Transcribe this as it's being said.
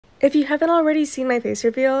If you haven't already seen my face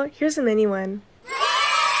reveal, here's a mini one.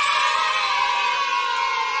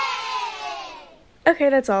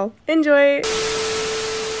 Okay, that's all. Enjoy!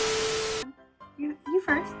 You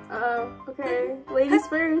first. Oh, okay. Ladies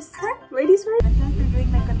first. Ladies first. I feel like they're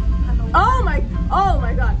doing like Oh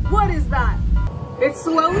my god. What is that? It's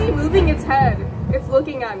slowly moving its head. It's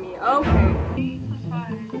looking at me. Okay.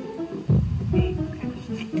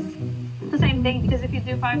 It's the same thing because if you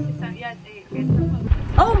do 5, 6, 7, yeah, 8. Okay,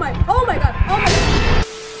 oh my god.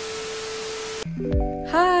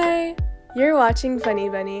 Hi. You're watching Funny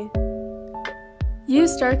Bunny.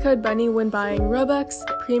 Use starcode bunny when buying Robux,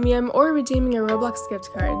 premium, or redeeming a Roblox gift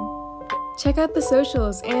card. Check out the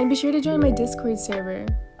socials and be sure to join my Discord server.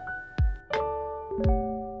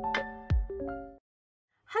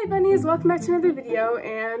 Hi bunnies, welcome back to another video,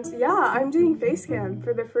 and yeah, I'm doing face cam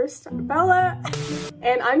for the first Bella,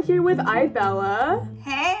 and I'm here with iBella.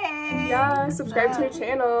 Hey! Yeah, subscribe to her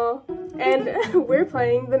channel, and we're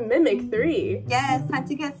playing the Mimic 3. Yes, time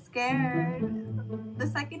to get scared. The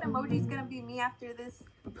second emoji is gonna be me after this.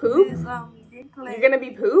 Poop? You're gonna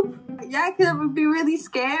be poop? Yeah, because I'm gonna be really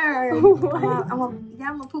scared. What? I'm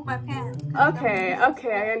gonna poop my pants. Okay,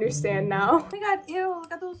 I understand now. Oh my god, ew,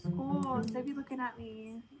 look at those schools. They be looking at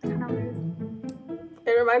me. It's kind of rude.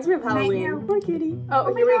 It reminds me of Halloween. Poor kitty.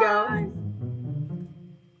 Oh, here we go.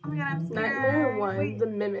 Oh my god, I'm scared. Nightmare 1, Wait. the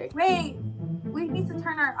Mimic. Wait, we need to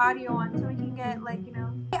turn our audio on so we can get, like, you know.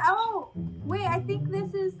 Oh, wait, I think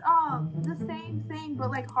this is the same thing but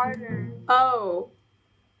like harder. Oh.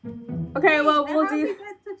 Okay, well we'll do.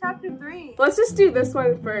 Get to chapter 3. Let's just do this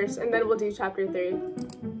one first, and then we'll do chapter 3.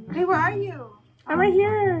 Hey, where are you? I'm right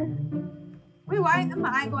here. Wait, why am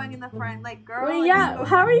I going in the front? Like, girl. Wait, yeah.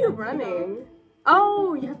 How are you running?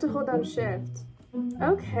 Oh, you have to hold down shift.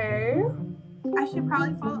 Okay. I should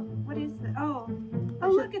probably follow. What is it? Oh,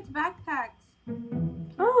 look, it's backpacks.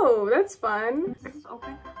 Oh, that's fun. Is this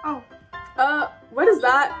open? Oh. What is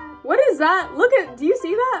that? What is that? Look at. Do you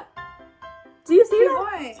see that? Do you see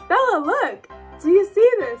that? What? Bella, look. Do you see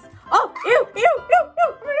this? Oh, ew, ew, ew,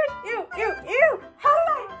 ew, ew, ew, ew.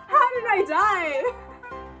 How did I die?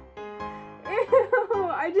 Ew,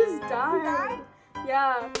 I just died.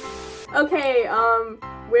 Yeah. Okay,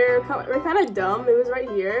 we're kind of dumb. It was right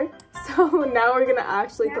here. So now we're gonna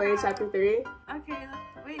actually play chapter 3. Okay,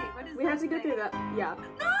 wait, what is we have to go through that. Yeah.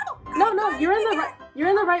 No, you're in the right. You're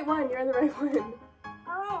in the right one. You're in the right one.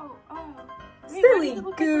 Oh. Wait, silly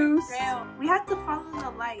goose. We have to follow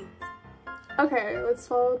the lights. Okay, let's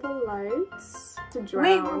follow the lights to drown.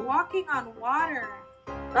 Wait, we're walking on water.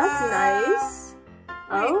 That's nice.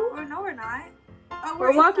 Oh? Wait, no, we're not. Oh,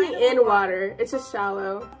 we're walking in water. It's just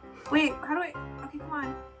shallow. Wait, how do I? Okay, come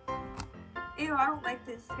on. Ew, I don't like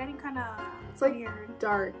this. It's getting kind of like weird.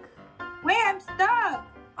 Dark. Wait, I'm stuck.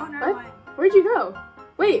 Oh, never mind. Where'd you go?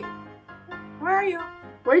 Wait. Where are you?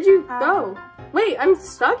 Where'd you go? Wait, I'm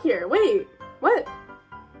stuck here. Wait. What?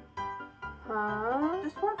 Huh?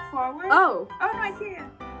 Just walk forward. Oh. Oh, no, I see it.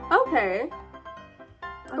 Okay.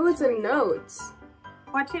 Oh, it's a note.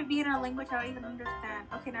 Watch it be in a language I don't even understand.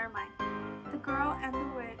 Okay, never mind. The girl and the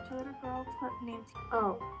witch, a little girl named.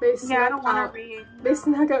 Oh, they snuck I don't want out. to read. They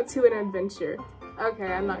snuck out to an adventure.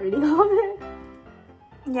 Okay, I'm not reading all of it.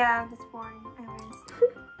 Yeah, that's boring. Anyways.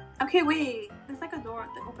 Okay, wait. There's like a door,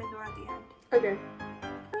 the open door at the end. Okay.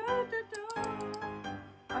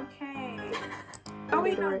 Okay. Oh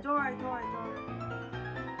wait, no, door.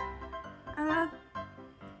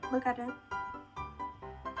 Look at it.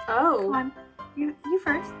 Oh. Come on. You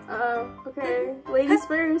first. Okay. Ladies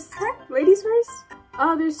first. Ladies first?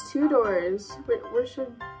 Oh, there's 2 doors. Where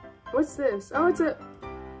should... What's this? Oh, it's a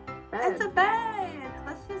bed. It's a bed.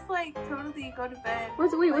 Let's just like totally go to bed.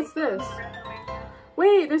 Wait, what's this?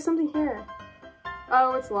 Wait, there's something here.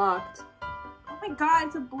 Oh, it's locked. Oh my god,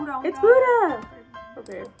 it's a Buddha. Oh it's Buddha!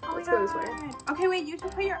 Okay, let's go this way. Okay, wait, you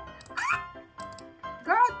should put your...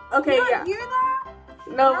 Girl, okay, you yeah. Hear that?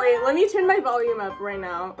 No, wait, let me turn my volume up right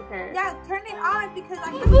now. Okay. Yeah, turn it on because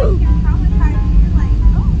I feel like you're traumatized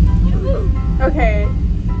and you're like, oh. Okay,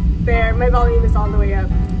 there, my volume is all the way up.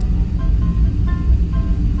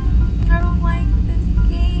 I don't like this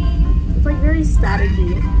game. It's like very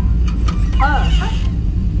staticky.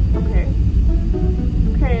 Okay.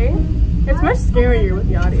 Okay. It's much scarier with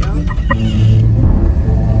the audio.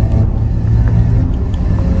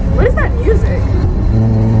 What is that music?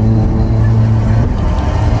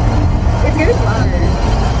 It's getting louder.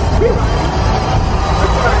 Can we run?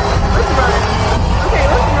 Let's run. Let's run. Okay,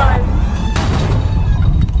 let's run.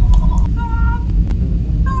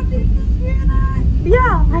 Oh, did you just hear that?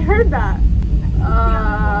 Yeah, I heard that.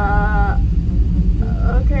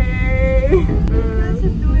 Okay. Let's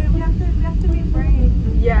just do it. We have to be brave.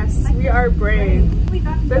 Yes. We are brave.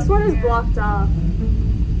 This one is here. blocked off.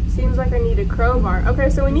 Seems like I need a crowbar. Okay,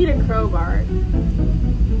 so we need a crowbar.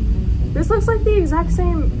 This looks like the exact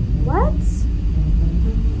same. What?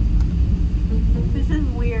 This is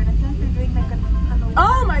weird. I feel like they're doing like an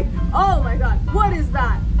Oh my god. What is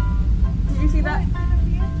that? Did you see that?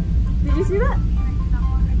 Did you see that?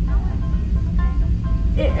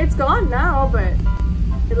 It's gone now, but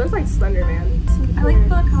it looks like Slender Man. I like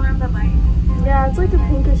the color of the light. Yeah, it's like a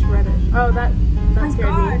pinkish reddish. Oh, that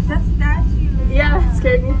scared me. That statue. Yeah, that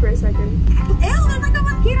scared me for a second. Ew, there's like a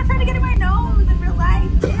mosquito trying to get in my nose in real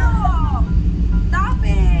life. Ew. Stop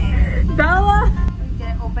it. Bella! Did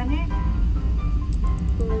it open it?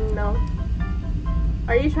 No.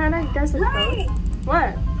 Are you trying to guess a code?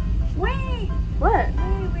 What? Wait. What?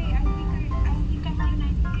 Wait. I think I have an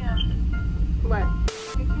idea. What?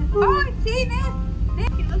 Oh, I see this.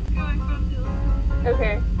 Okay, let's go. I found it.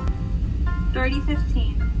 Okay.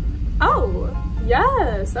 3015. Oh,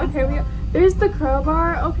 yes. Okay, there's the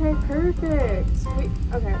crowbar. Okay, perfect.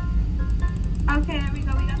 Okay. Okay, there we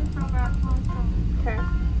go. We got the crowbar. Okay.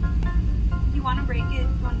 Do you want to break it? Do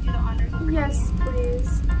you want to do the honors? Yes,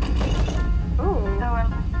 please. Oh. Oh,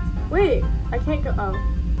 Wait, I can't go.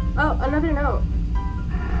 Oh, another note.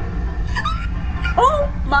 Oh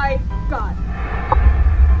my god.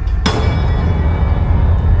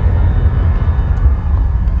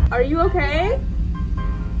 Are you okay?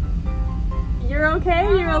 You're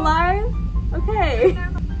okay? You're alive? Okay.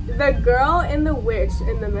 The girl and the witch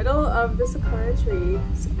in the middle of the sakura tree.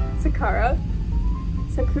 Sakura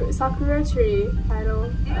tree.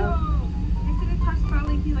 Title. Ew. I said it touched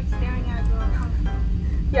probably he's like staring at a girl.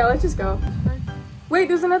 Yeah, let's just go. Wait,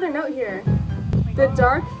 there's another note here. The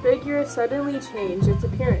dark figure suddenly changed its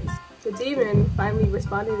appearance. The demon finally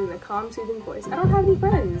responded in a calm, soothing voice. I don't have any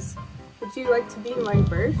friends. Would you like to be my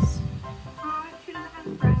first? She doesn't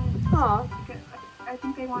have friends. Aw. I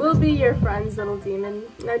think they want We'll be your friends, little demon.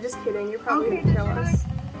 No, just kidding. You're probably gonna kill us.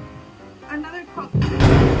 Another call.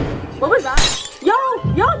 What was that?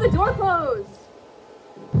 Yo, the door closed.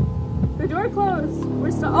 The door closed.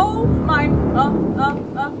 We're still. Oh my.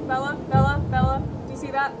 Bella. Do you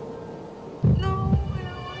see that? No,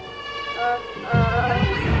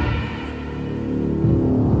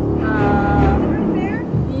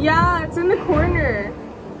 Yeah, it's in the corner.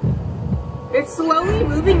 It's slowly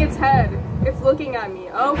moving its head. It's looking at me.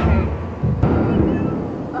 Okay.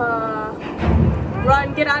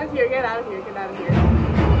 Run, get out of here, Run.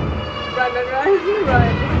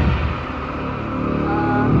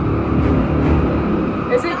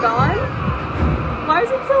 Is it gone? Why is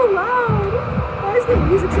it so loud? Why is the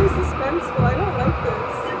music so suspenseful? I don't like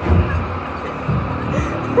this.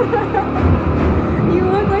 You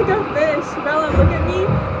look like a fish. Bella, look at me.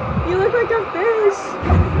 You look like a fish.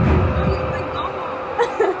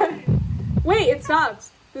 Wait, it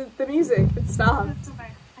stopped. The music, it stopped.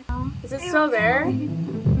 Is it still there?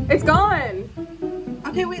 It's gone.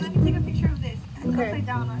 Okay, wait, let me take a picture of this. It's upside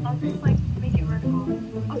down. I'll just like make it vertical.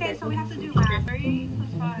 Okay, so we have to do math. 3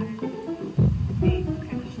 plus 5. 8.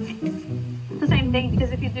 Okay, it's the same thing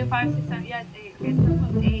because if you do 5, 6, 7, yeah, it's 8. Okay, so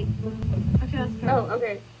that's 8. Okay, let's go. Oh,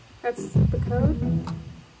 okay. That's the code?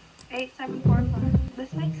 8, 7, 4, 5.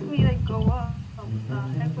 This makes me like go up. What the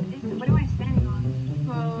heck? What is it? What am I standing on?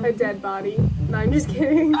 A dead body. No, I'm just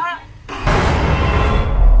kidding.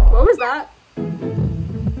 What was that?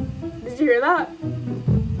 Did you hear that?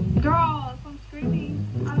 Girl, I'm screaming.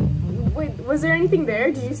 Wait, was there anything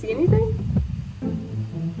there? Did you see anything?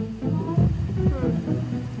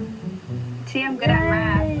 See, I'm good at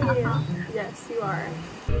math. Yes, you are.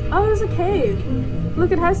 Oh, there's a cave.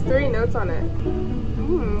 Look, it has 3 notes on it.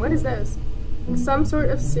 What is this? Some sort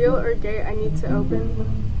of seal or gate I need to open.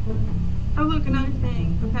 Oh, look, another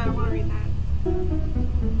thing. Okay, I want to read that.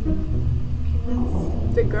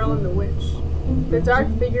 The girl and the witch. The dark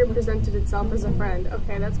figure presented itself as a friend.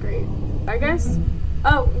 Okay, that's great. I guess.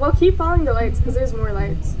 Oh, well, keep following the lights because there's more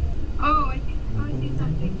lights. Oh, I see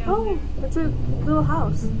something down there. It's a little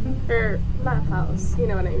house. Or, not house. You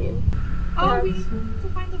know what I mean. Oh, we need to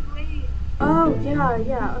find the blade. Oh,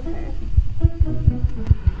 yeah, okay.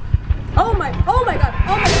 Oh my god!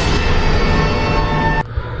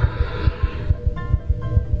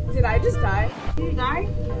 Did I just die? Did you die?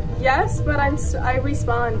 Yes, but I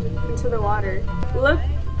respawned into the water. Look,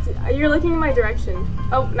 you're looking in my direction.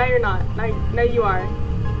 Oh, now you're not. Now you are.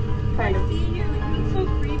 Kind of. I see you. It's so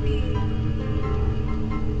creepy.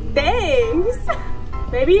 Thanks!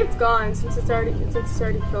 Maybe it's gone since it's already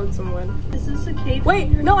killed someone. Is this a cave? Wait,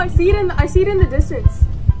 no, I see it in the distance.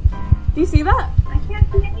 Do you see that? I can't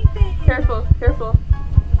see anything. Careful.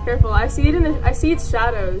 I see its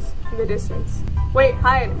shadows in the distance. Wait,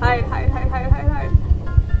 hide.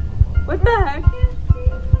 What the heck?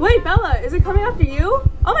 Wait, Bella, is it coming after you?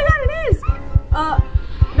 Oh my god, it is!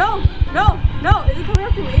 No. Is it coming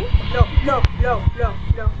after me? No.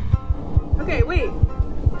 Okay, wait.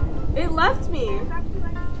 It left me. I'm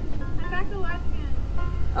back to life again.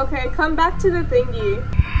 Okay, come back to the thingy.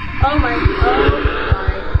 Oh my.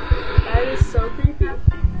 That is so creepy.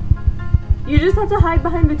 You just have to hide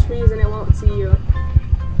behind the trees and it won't see you.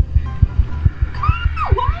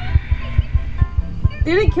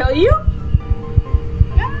 Did it kill you?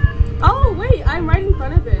 Oh wait, I'm right in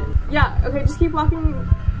front of it. Yeah, okay, just keep walking.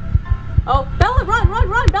 Oh, Bella, run!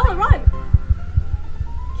 Bella, run!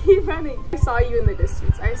 Keep running. I saw you in the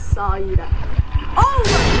distance. I saw you die. Oh!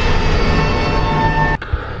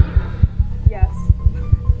 Yes.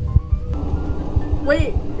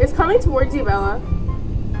 Wait, it's coming towards you, Bella.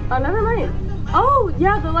 Oh, never mind. Oh,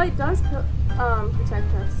 yeah, the light does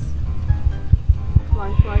protect us. Come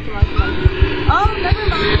on. Oh, never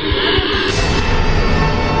mind.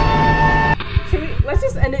 Let's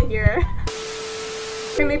just end it here.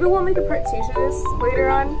 Okay, maybe we'll make a part 2 to this later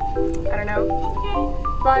on. I don't know.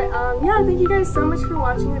 But yeah, thank you guys so much for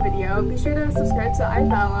watching the video. Be sure to subscribe to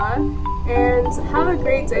iBella. And have a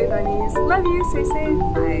great day, bunnies. Love you. Stay safe.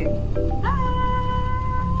 Bye. Bye.